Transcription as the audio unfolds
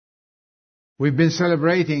We've been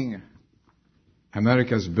celebrating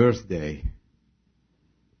America's birthday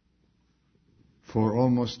for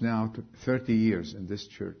almost now 30 years in this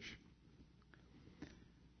church.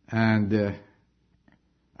 And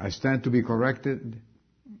I stand to be corrected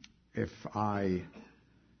if I'm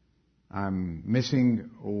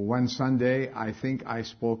missing one Sunday. I think I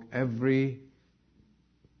spoke every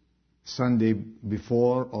Sunday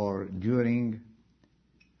before or during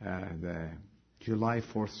the July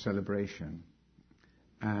 4th celebration.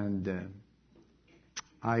 And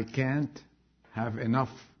I can't have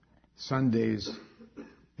enough Sundays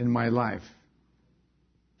in my life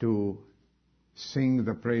to sing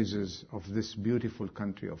the praises of this beautiful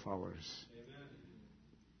country of ours. Amen.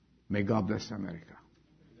 May God bless America.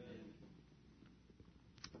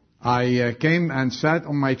 Amen. I came and sat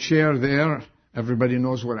on my chair there. Everybody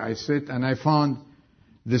knows where I sit. And I found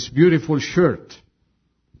this beautiful shirt.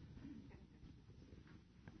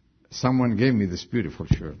 Someone gave me this beautiful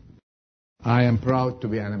shirt. I am proud to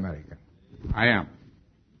be an American. I am.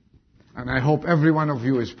 And I hope every one of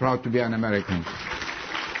you is proud to be an American.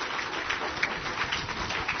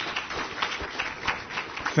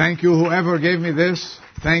 Thank you, whoever gave me this.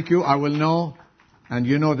 Thank you. I will know. And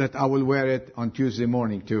you know that I will wear it on Tuesday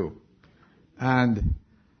morning too. And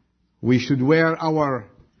we should wear our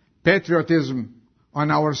patriotism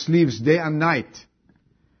on our sleeves day and night.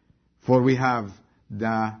 For we have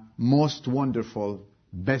the most wonderful,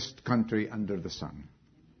 best country under the sun.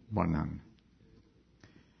 Bar none.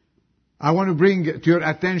 I want to bring to your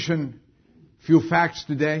attention a few facts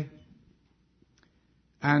today.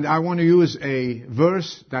 And I want to use a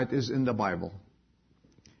verse that is in the Bible.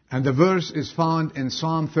 And the verse is found in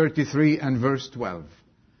Psalm 33 and verse 12.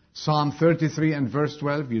 Psalm 33 and verse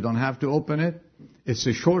 12. You don't have to open it. It's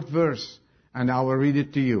a short verse, and I will read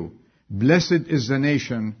it to you. Blessed is the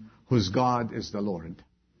nation whose God is the Lord.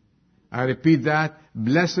 I repeat that.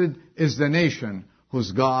 Blessed is the nation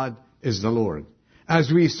whose God is the Lord.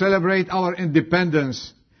 As we celebrate our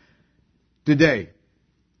independence today,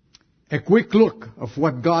 a quick look of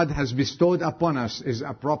what God has bestowed upon us is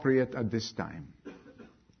appropriate at this time.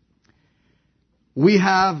 We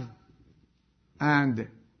have, and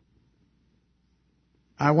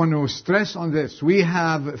I want to stress on this, we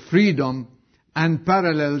have freedom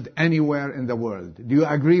unparalleled anywhere in the world. Do you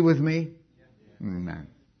agree with me? Amen.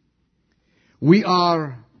 We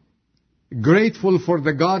are grateful for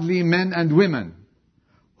the godly men and women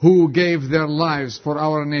who gave their lives for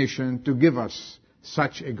our nation to give us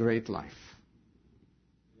such a great life.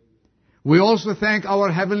 We also thank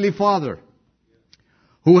our Heavenly Father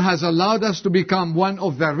who has allowed us to become one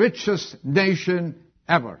of the richest nations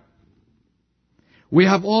ever. We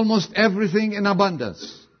have almost everything in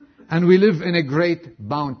abundance, and we live in a great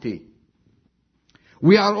bounty.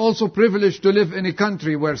 We are also privileged to live in a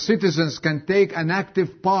country where citizens can take an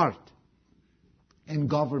active part in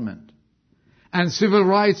government, and civil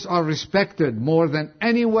rights are respected more than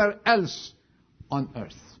anywhere else on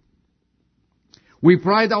earth. We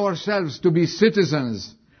pride ourselves to be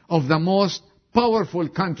citizens of the most powerful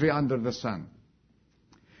country under the sun.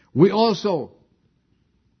 We also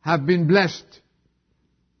have been blessed.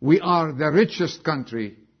 We are the richest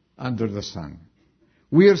country under the sun.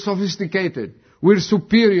 We are sophisticated. We're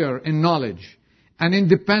superior in knowledge and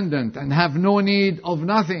independent and have no need of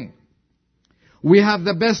nothing. We have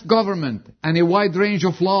the best government and a wide range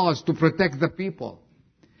of laws to protect the people.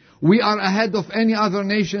 We are ahead of any other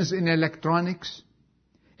nations in electronics,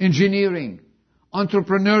 engineering,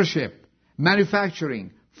 entrepreneurship,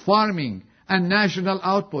 manufacturing, farming, and national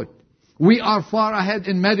output. We are far ahead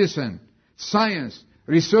in medicine, science,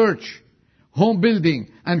 research, home building,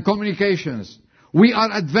 and communications. We are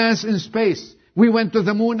advanced in space. We went to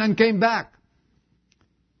the moon and came back.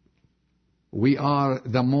 We are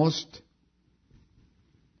the most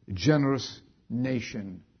generous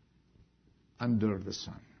nation under the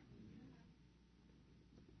sun.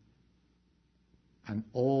 And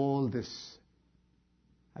all this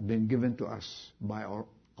have been given to us by our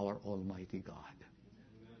Almighty God.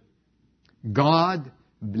 God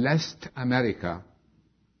blessed America,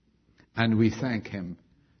 and we thank Him.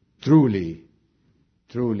 Truly,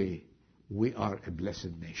 truly, we are a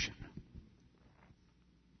blessed nation.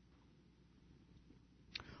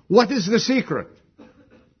 What is the secret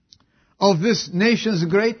of this nation's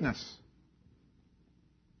greatness?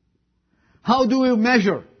 How do we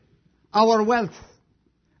measure our wealth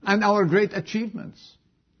and our great achievements?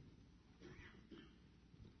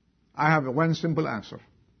 I have one simple answer.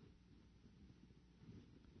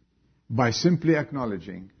 By simply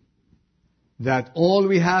acknowledging that all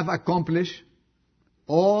we have accomplished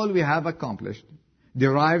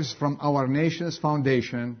derives from our nation's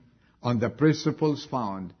foundation on the principles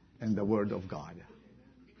found in the Word of God.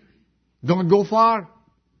 Don't go far.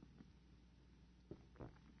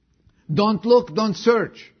 Don't look, don't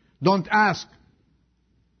search, don't ask.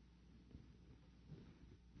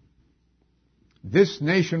 This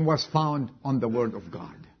nation was found on the Word of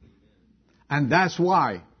God. And that's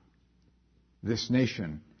why this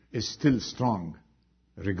nation is still strong,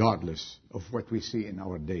 regardless of what we see in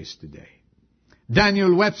our days today.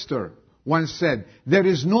 Daniel Webster once said, "There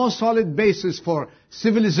is no solid basis for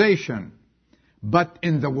civilization but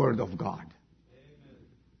in the Word of God."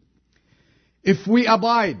 If we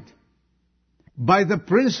abide by the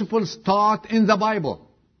principles taught in the Bible,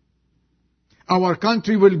 our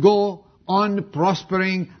country will go on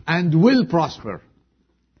prospering and will prosper.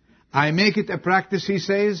 I make it a practice, he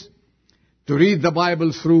says, to read the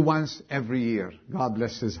Bible through once every year. God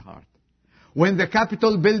bless his heart. When the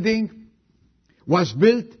Capitol building was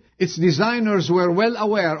built, its designers were well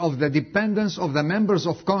aware of the dependence of the members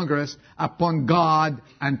of Congress upon God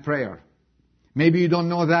and prayer. Maybe you don't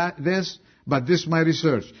know this, but this is my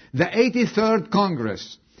research. The 83rd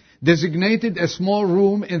Congress designated a small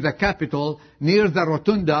room in the Capitol near the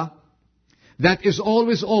rotunda that is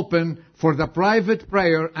always open for the private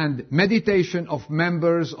prayer and meditation of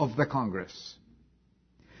members of the Congress.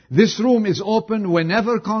 This room is open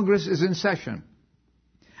whenever Congress is in session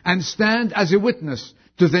and stand as a witness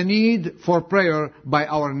to the need for prayer by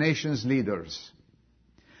our nation's leaders.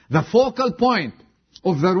 The focal point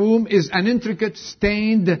of the room is an intricate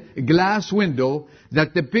stained glass window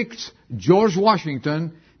that depicts George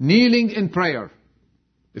Washington kneeling in prayer.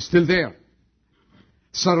 It's still there.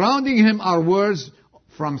 Surrounding him are words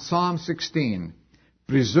from Psalm 16.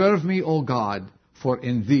 "Preserve me, O God, for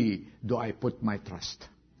in thee do I put my trust."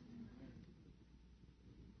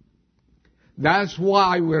 That's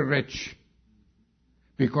why we're rich.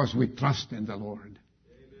 Because we trust in the Lord.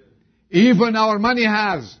 Amen. Even our money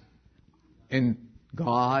has. In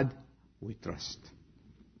God we trust.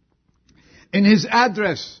 In his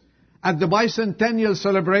address at the bicentennial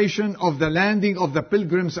celebration of the landing of the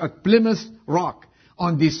Pilgrims at Plymouth Rock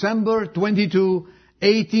on December 22,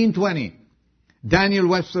 1820, Daniel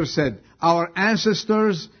Webster said, "Our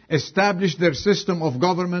ancestors established their system of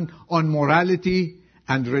government on morality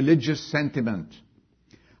and religious sentiment.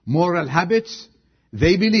 Moral habits,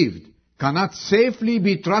 they believed, cannot safely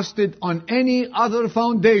be trusted on any other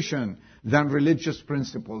foundation than religious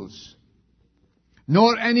principles.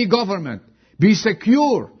 Nor any government be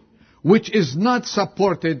secure which is not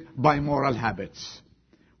supported by moral habits.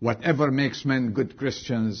 Whatever makes men good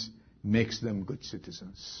Christians makes them good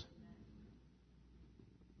citizens."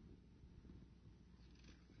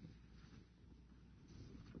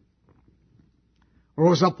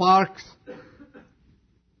 Rosa Parks,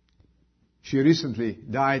 she recently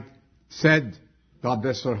died, said, God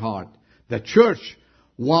bless her heart, "The church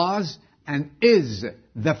was and is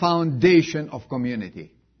the foundation of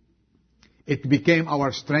community. It became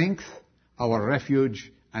our strength, our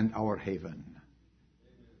refuge, and our haven."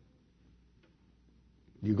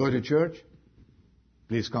 You go to church?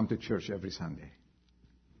 Please come to church every Sunday,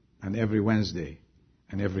 and every Wednesday,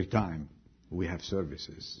 and every time we have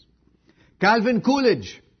services. Calvin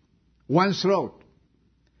Coolidge once wrote,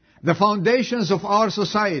 "The foundations of our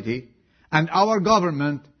society and our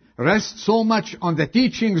government rest so much on the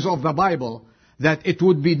teachings of the Bible that it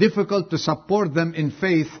would be difficult to support them in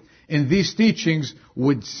faith in these teachings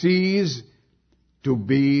would cease to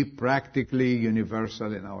be practically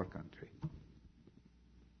universal in our country."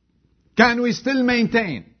 Can we still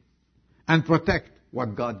maintain and protect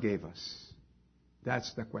what God gave us?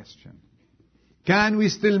 That's the question. Can we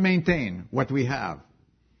still maintain what we have?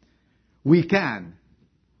 We can.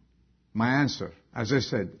 My answer, as I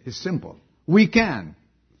said, is simple. We can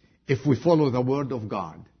if we follow the Word of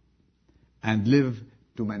God and live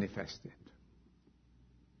to manifest it.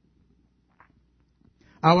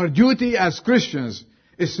 Our duty as Christians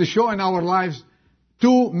is to show in our lives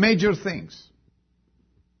two major things.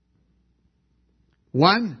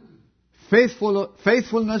 One,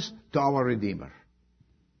 faithfulness to our Redeemer.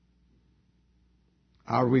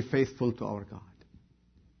 Are we faithful to our God?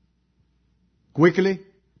 Quickly,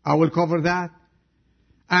 I will cover that.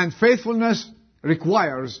 And faithfulness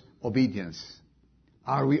requires obedience.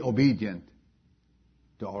 Are we obedient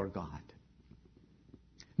to our God?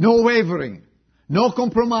 No wavering, no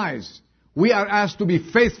compromise. We are asked to be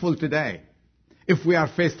faithful today. If we are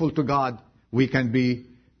faithful to God, we can be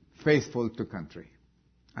faithful to country.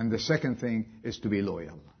 And the second thing is to be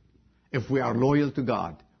loyal. If we are loyal to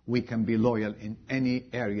God, we can be loyal in any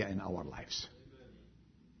area in our lives.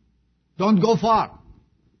 Don't go far.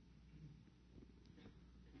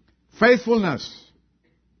 Faithfulness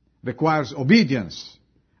requires obedience,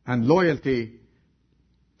 and loyalty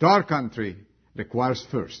to our country requires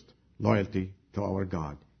first loyalty to our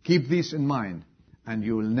God. Keep these in mind, and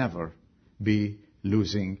you will never be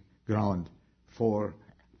losing ground for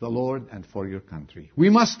the Lord and for your country. We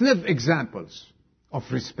must live examples of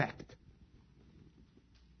respect,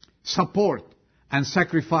 support, and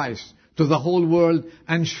sacrifice to the whole world,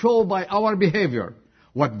 and show by our behavior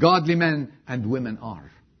what godly men and women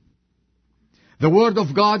are. The Word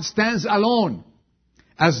of God stands alone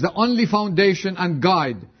as the only foundation and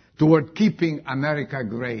guide toward keeping America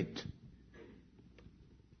great.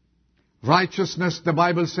 Righteousness, the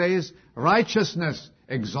Bible says, righteousness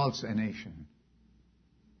exalts a nation.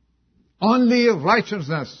 Only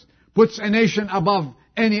righteousness puts a nation above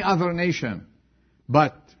any other nation.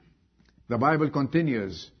 But the Bible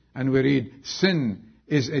continues, and we read, sin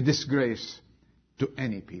is a disgrace to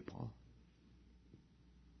any people.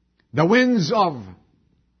 The winds of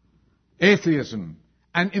atheism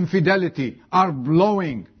and infidelity are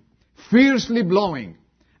blowing, fiercely blowing,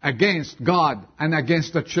 against God and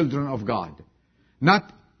against the children of God.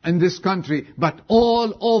 Not in this country, but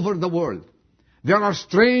all over the world. There are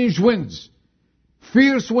strange winds,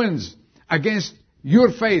 fierce winds against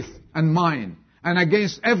your faith and mine, and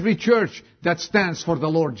against every church that stands for the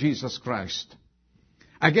Lord Jesus Christ.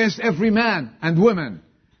 Against every man and woman.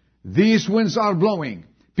 These winds are blowing.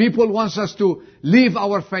 People want us to leave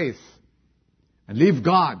our faith and leave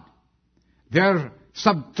God. They're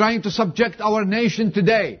trying to subject our nation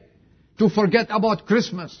today to forget about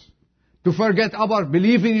Christmas, to forget about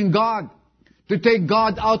believing in God, to take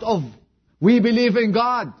God out of, we believe in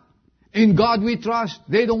God we trust.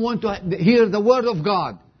 They don't want to hear the Word of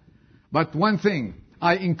God. But one thing,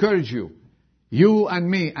 I encourage you, you and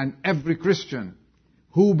me and every Christian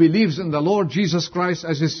who believes in the Lord Jesus Christ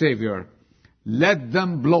as His Savior, let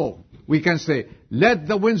them blow. We can say, let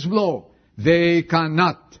the winds blow. They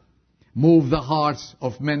cannot move the hearts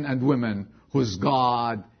of men and women whose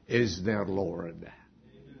God is their Lord.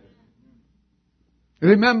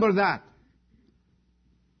 Remember that.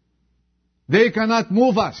 They cannot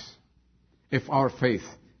move us if our faith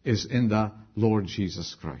is in the Lord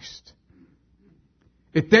Jesus Christ.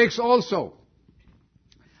 It takes also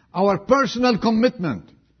our personal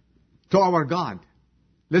commitment to our God.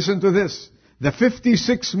 Listen to this. The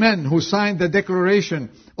 56 men who signed the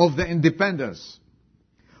Declaration of the Independence,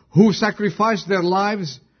 who sacrificed their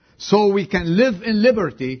lives so we can live in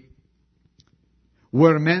liberty,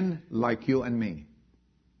 were men like you and me.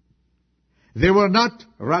 They were not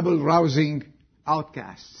rabble-rousing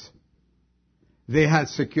outcasts. They had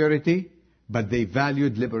security, but they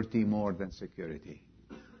valued liberty more than security.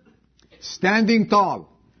 Standing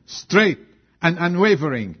tall, straight, and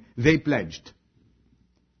unwavering, they pledged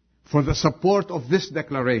for the support of this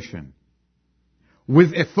declaration,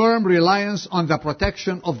 with a firm reliance on the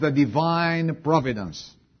protection of the divine providence.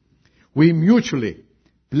 We mutually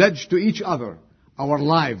pledge to each other our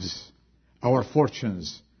lives, our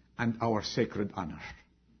fortunes, and our sacred honor.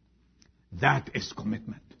 That is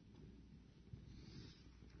commitment.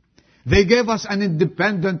 They gave us an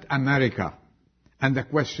independent America. And the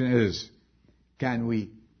question is, can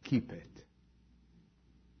we keep it?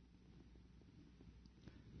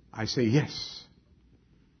 I say yes,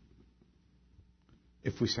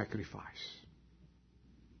 if we sacrifice.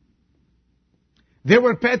 They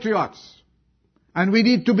were patriots, and we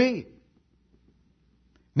need to be.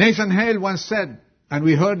 Nathan Hale once said, and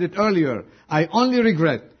we heard it earlier, I only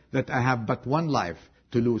regret that I have but one life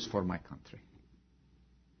to lose for my country.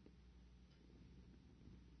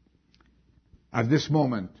 At this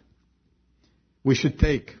moment, we should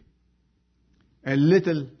take a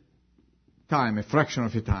little time, a fraction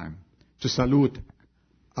of a time, to salute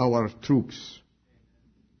our troops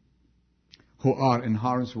who are in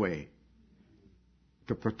harm's way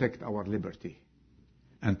to protect our liberty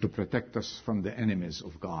and to protect us from the enemies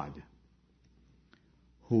of God.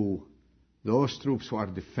 Those troops who are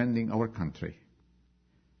defending our country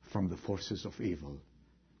from the forces of evil,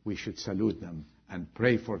 we should salute them and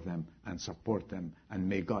pray for them and support them, and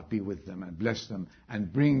may God be with them and bless them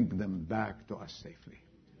and bring them back to us safely.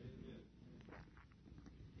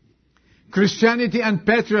 Christianity and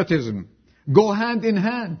patriotism go hand in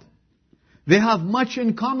hand. They have much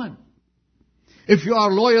in common. If you are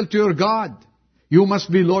loyal to your God, you must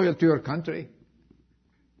be loyal to your country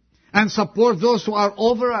and support those who are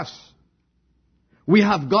over us. We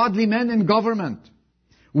have godly men in government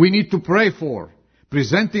we need to pray for,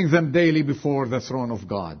 presenting them daily before the throne of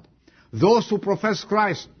God. Those who profess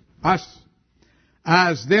Christ, us,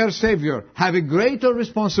 as their Savior, have a greater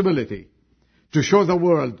responsibility to show the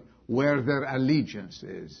world where their allegiance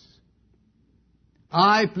is.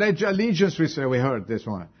 I pledge allegiance, we heard this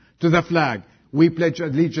one, to the flag. We pledge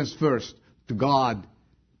allegiance first to God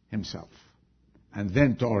Himself, and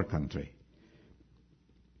then to our country.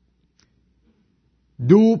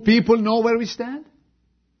 Do people know where we stand?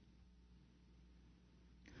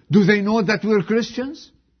 Do they know that we're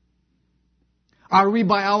Christians? Are we,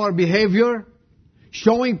 by our behavior,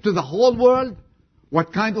 showing to the whole world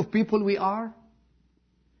what kind of people we are?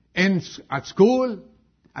 At school,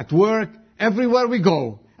 at work, everywhere we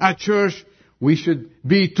go, at church, we should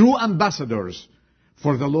be true ambassadors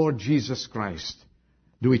for the Lord Jesus Christ.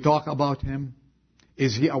 Do we talk about Him?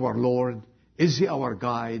 Is He our Lord? Is He our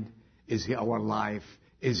guide? Is He our life?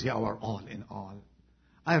 Is He our all in all?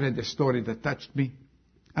 I read a story that touched me,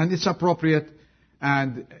 and it's appropriate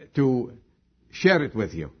and to share it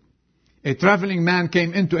with you. A traveling man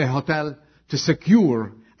came into a hotel to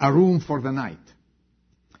secure a room for the night.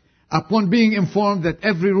 Upon being informed that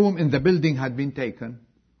every room in the building had been taken,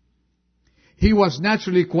 he was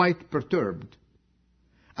naturally quite perturbed,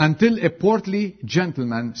 until a portly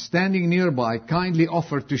gentleman standing nearby kindly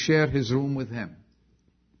offered to share his room with him.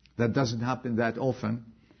 That doesn't happen that often.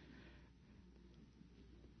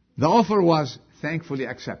 The offer was thankfully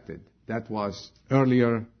accepted. That was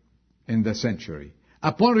earlier in the century.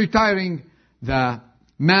 Upon retiring, the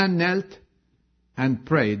man knelt and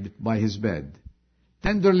prayed by his bed,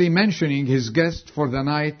 tenderly mentioning his guest for the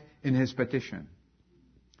night in his petition.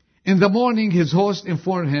 In the morning, his host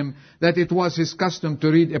informed him that it was his custom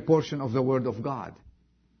to read a portion of the Word of God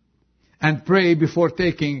and pray before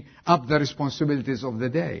taking up the responsibilities of the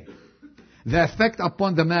day. The effect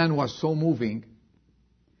upon the man was so moving.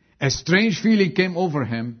 A strange feeling came over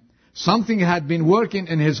him. Something had been working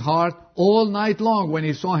in his heart all night long when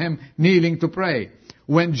he saw him kneeling to pray.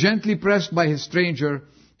 When gently pressed by his stranger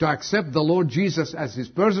to accept the Lord Jesus as his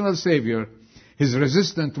personal Savior, his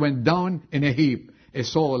resistance went down in a heap. A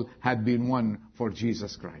soul had been won for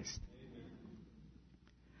Jesus Christ.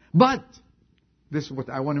 But, this is what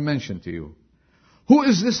I want to mention to you. Who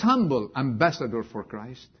is this humble ambassador for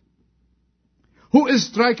Christ? Who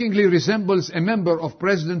strikingly resembles a member of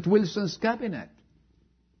President Wilson's cabinet?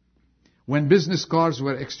 When business cards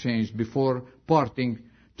were exchanged before parting,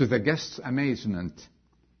 to the guest's amazement,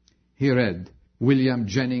 he read, William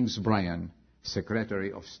Jennings Bryan,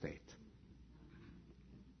 Secretary of State.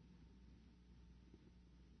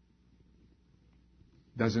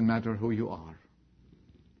 Doesn't matter who you are.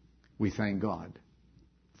 We thank God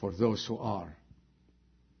for those who are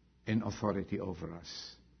in authority over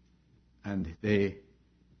us. And they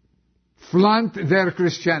flaunt their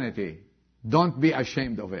Christianity. Don't be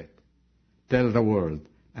ashamed of it. Tell the world.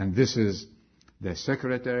 And this is the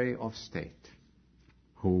Secretary of State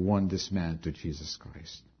who won this man to Jesus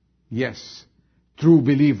Christ. Yes, true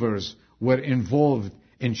believers were involved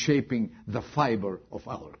in shaping the fiber of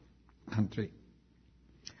our country.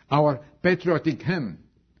 Our patriotic hymn,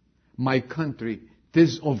 My Country,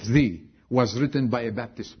 'Tis of Thee, was written by a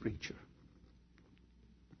Baptist preacher.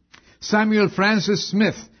 Samuel Francis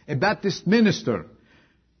Smith, a Baptist minister,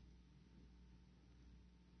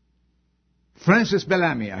 Francis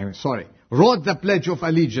Bellamy, wrote the Pledge of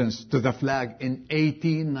Allegiance to the flag in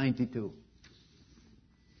 1892.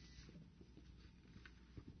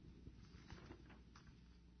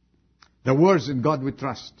 The words "In God We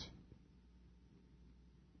Trust"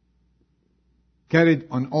 carried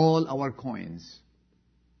on all our coins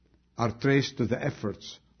are traced to the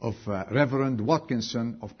efforts of Reverend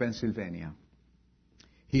Watkinson of Pennsylvania.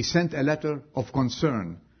 He sent a letter of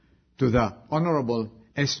concern to the Honorable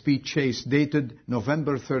S.P. Chase dated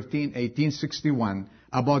November 13, 1861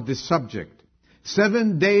 about this subject.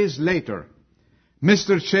 7 days later,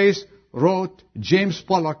 Mr. Chase wrote James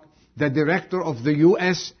Pollock, the director of the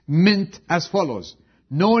U.S. Mint, as follows: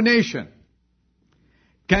 No nation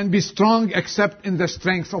can be strong except in the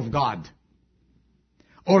strength of God,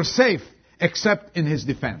 or safe except in His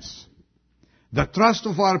defense. The trust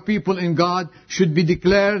of our people in God should be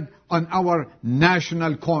declared on our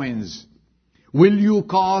national coins. Will you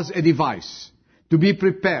cause a device to be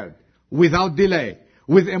prepared without delay,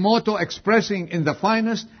 with a motto expressing in the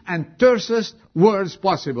finest and tersest words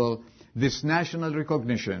possible this national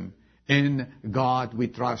recognition? In God we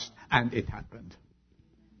trust, and it happened.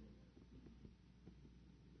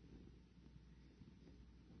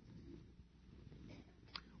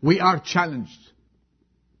 We are challenged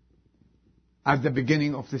at the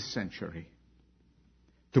beginning of this century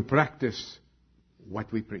to practice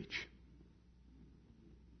what we preach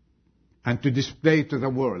and to display to the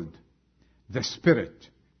world the spirit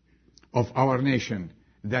of our nation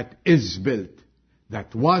that is built,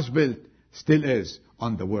 that was built, still is,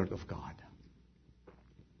 on the Word of God.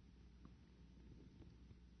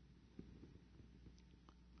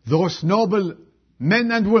 Those noble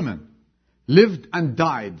men and women lived and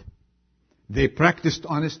died. They practiced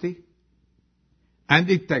honesty and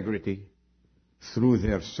integrity through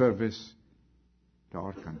their service to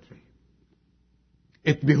our country.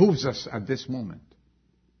 It behooves us at this moment,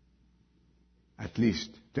 at least,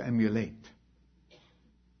 to emulate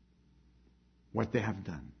what they have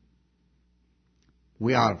done.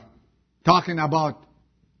 We are talking about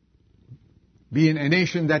being a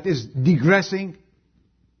nation that is digressing,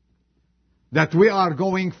 that we are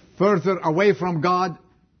going further away from God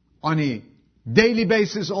on a daily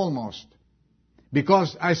basis almost.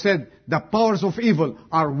 Because I said the powers of evil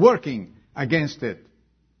are working against it.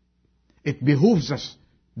 It behooves us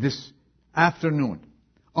this afternoon,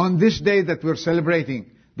 on this day that we're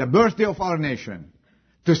celebrating the birthday of our nation,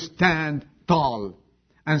 to stand tall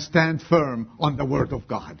and stand firm on the Word of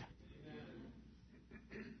God.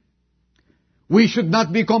 We should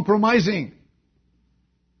not be compromising.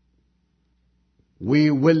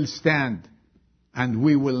 We will stand and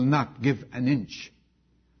we will not give an inch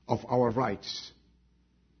of our rights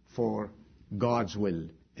for God's will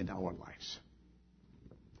in our lives.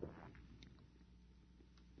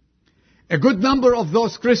 A good number of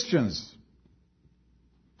those Christians,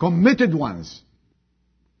 committed ones,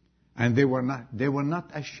 and they were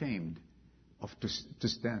not ashamed to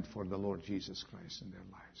stand for the Lord Jesus Christ in their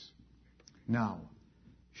lives. Now,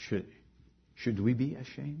 should we be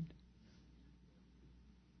ashamed?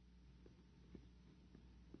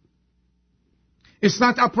 It's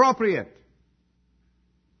not appropriate.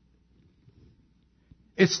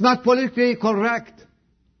 It's not politically correct.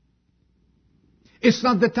 It's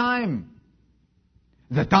not the time.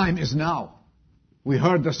 The time is now. We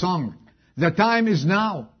heard the song. The time is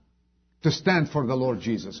now to stand for the Lord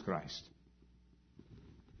Jesus Christ.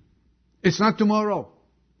 It's not tomorrow.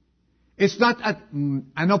 It's not at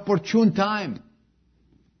an opportune time.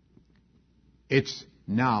 It's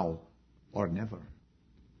now or never.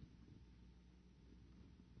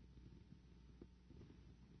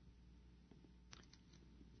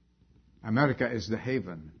 America is the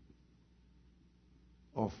haven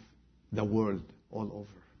of the world all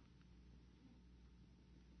over.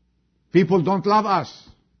 People don't love us.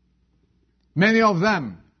 Many of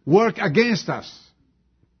them work against us.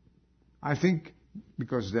 I think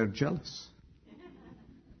because they're jealous.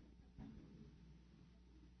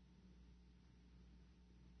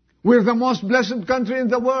 We're the most blessed country in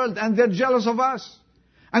the world, and they're jealous of us.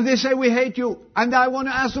 And they say, we hate you. And I want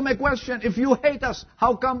to ask them a question. If you hate us,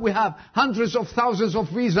 how come we have hundreds of thousands of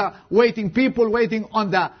people waiting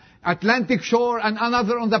on the Atlantic shore and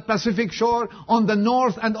another on the Pacific shore, on the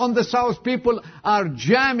north and on the south? People are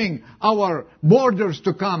jamming our borders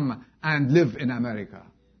to come and live in America.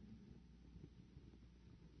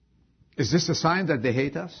 Is this a sign that they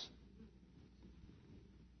hate us?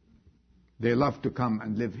 They love to come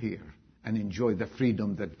and live here and enjoy the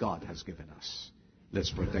freedom that God has given us. Let's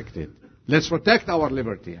protect it. Let's protect our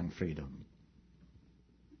liberty and freedom.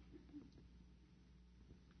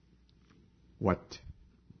 What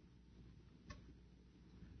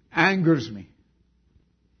angers me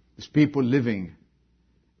is people living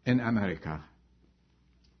in America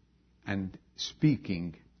and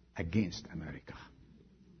speaking against America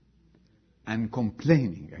and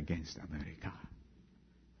complaining against America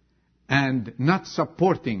and not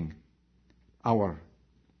supporting our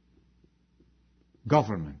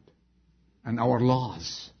government and our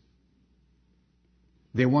laws.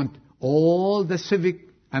 They want all the civic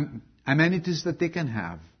amenities that they can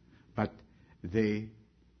have, but they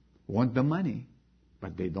want the money,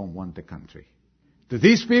 but they don't want the country. To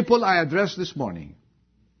these people I address this morning,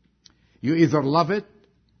 you either love it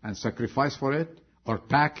and sacrifice for it, or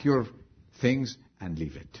pack your things and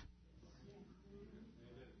leave it.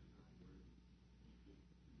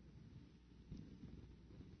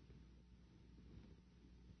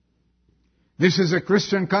 This is a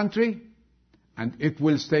Christian country, and it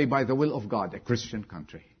will stay by the will of God, a Christian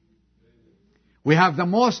country. We have the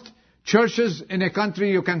most churches in a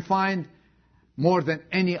country you can find, more than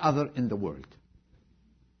any other in the world.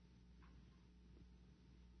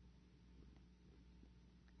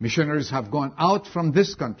 Missionaries have gone out from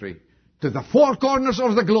this country to the four corners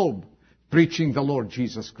of the globe, preaching the Lord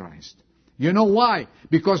Jesus Christ. You know why?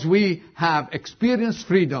 Because we have experienced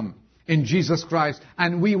freedom in Jesus Christ,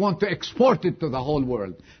 and we want to export it to the whole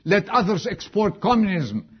world. Let others export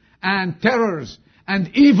communism and terrors and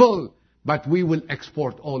evil, but we will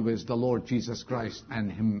export always the Lord Jesus Christ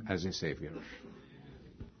and Him as a Savior.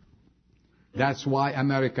 That's why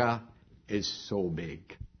America is so big.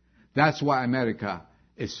 That's why America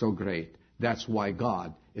is so great. That's why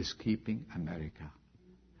God is keeping America.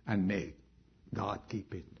 And may God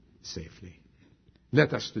keep it safely.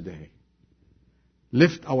 Let us today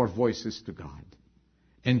lift our voices to God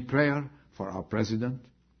in prayer for our President,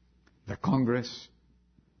 the Congress,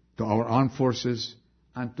 to our armed forces,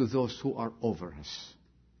 and to those who are over us.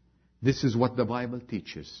 This is what the Bible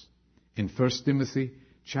teaches in 1 Timothy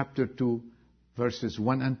chapter 2, verses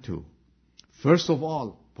 1 and 2. First of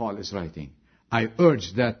all, Paul is writing, I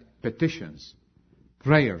urge that petitions,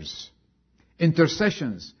 prayers,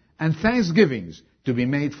 intercessions, and thanksgivings to be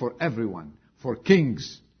made for everyone, for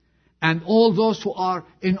kings, and all those who are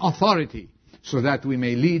in authority, so that we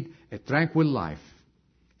may lead a tranquil life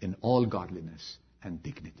in all godliness and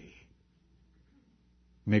dignity.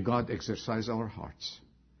 May God exercise our hearts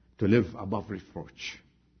to live above reproach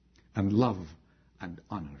and love and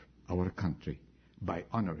honor our country by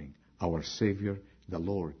honoring our Savior, the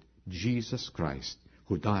Lord Jesus Christ,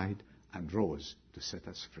 who died and rose to set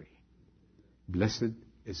us free. Blessed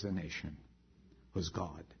is the nation whose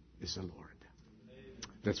God is the Lord.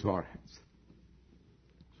 Let's bow our heads.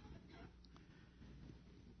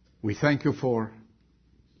 We thank you for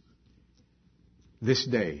this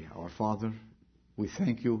day, our Father. We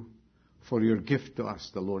thank you for your gift to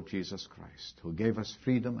us, the Lord Jesus Christ, who gave us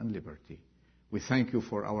freedom and liberty. We thank you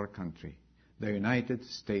for our country, the United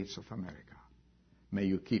States of America. May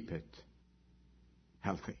you keep it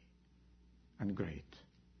healthy and great,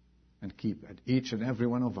 and keep each and every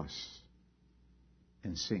one of us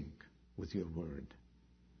in sync with your word.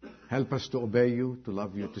 Help us to obey you, to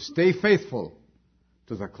love you, to stay faithful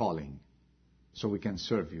to the calling, so we can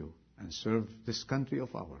serve you and serve this country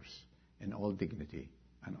of ours in all dignity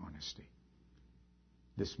and honesty.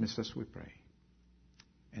 Dismiss us, we pray,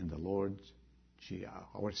 in the Lord,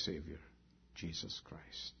 our Savior, Jesus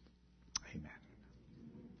Christ. Amen.